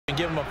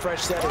give them a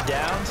fresh set of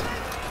downs.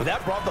 But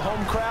that brought the home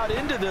crowd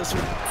into this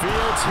one.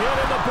 Fields hit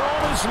and the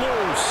ball is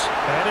loose.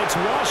 And it's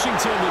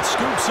Washington that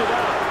scoops it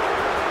up.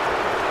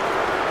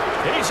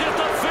 He's at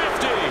the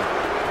 50.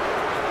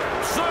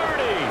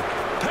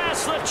 30.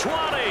 Past the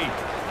 20.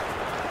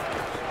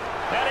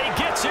 And he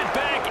gets it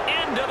back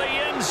into the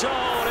end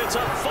zone. It's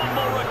a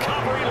fumble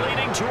recovery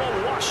leading to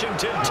a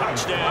Washington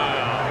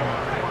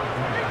touchdown.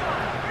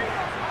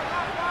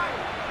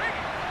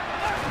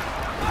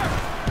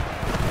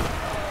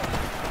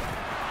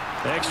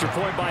 Extra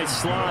point by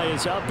Sly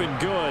is up and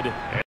good.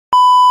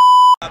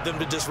 Them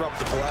to disrupt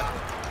the play.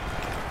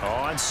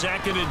 On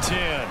 2nd and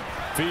 10.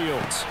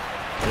 Fields.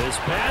 This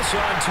pass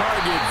on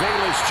target.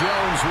 Velus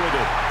Jones with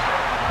it.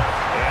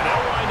 And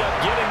they'll wind up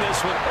getting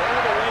this one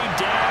all the way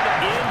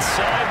down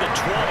inside the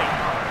 20.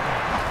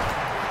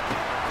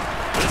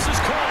 This is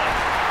caught.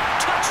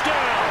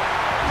 Touchdown.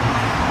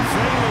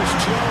 Velus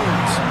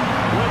Jones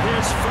with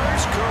his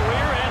first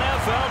career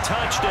NFL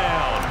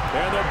touchdown.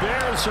 And the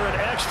Bears are an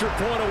extra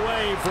point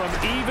away from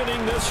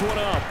evening this one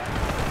up.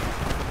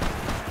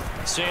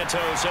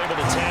 Santos able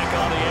to tack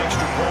on the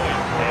extra point.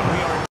 And we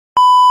are...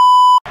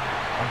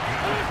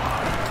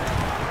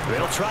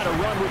 They'll try to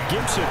run with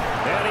Gibson.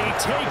 And he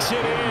takes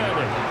it in.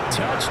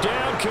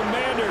 Touchdown,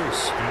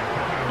 Commanders.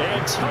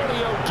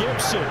 Antonio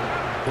Gibson.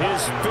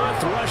 His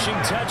 5th rushing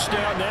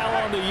touchdown now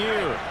on the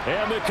year.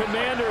 And the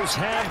Commanders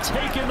have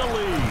taken the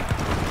lead.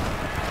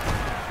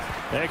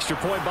 Extra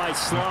point by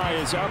Sly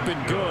is up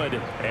and good.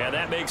 And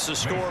that makes the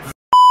score.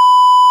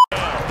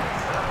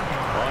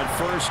 On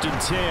 1st and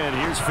 10,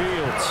 here's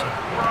Fields.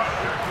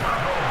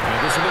 And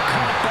this will be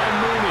caught by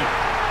Mooney.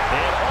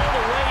 And all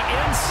the way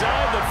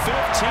inside the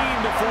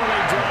 15 before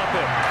they drop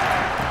it.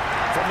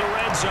 From the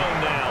red zone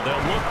now,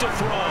 they'll look to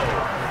throw.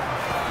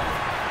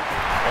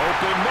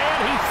 Open man,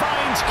 he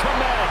finds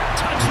Komet.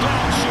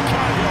 Touchdown,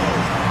 Chicago.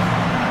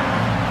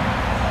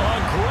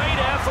 A great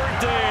effort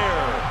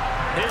there.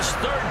 His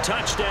 3rd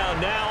touchdown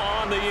now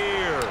on the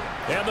year.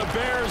 And the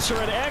Bears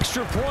are an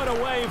extra point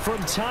away from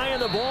tying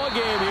the ball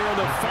game here in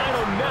the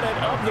final minute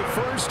of the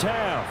first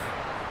half.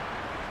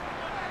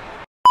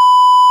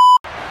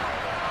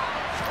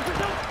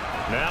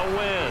 Now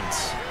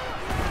Wentz.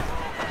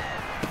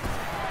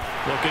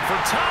 Looking for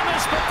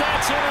Thomas, but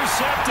that's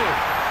intercepted.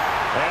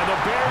 And the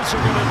Bears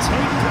are going to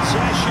take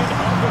possession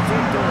of the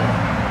football.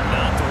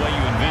 Not the way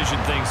you envision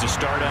things to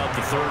start out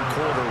the 3rd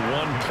quarter.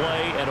 One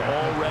play and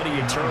already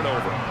a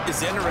turnover.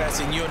 It's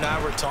interesting. You and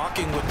I were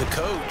talking with the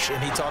coach,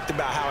 and he talked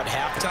about how at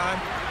halftime,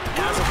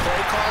 as a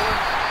play caller,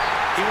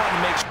 he wanted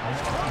to make sure.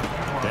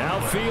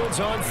 Now Fields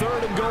on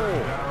 3rd and goal.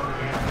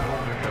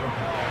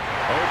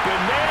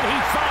 Open man, he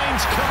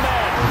finds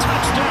Komet.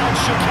 Touchdown,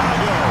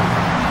 Chicago.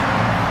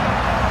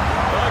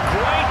 A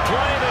great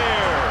play there.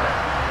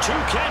 2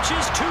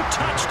 catches, 2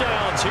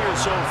 touchdowns here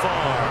so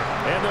far.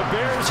 And the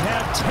Bears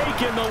have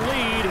taken the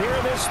lead here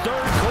in this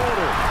 3rd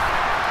quarter.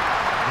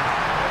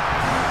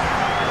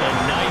 A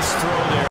nice throw there.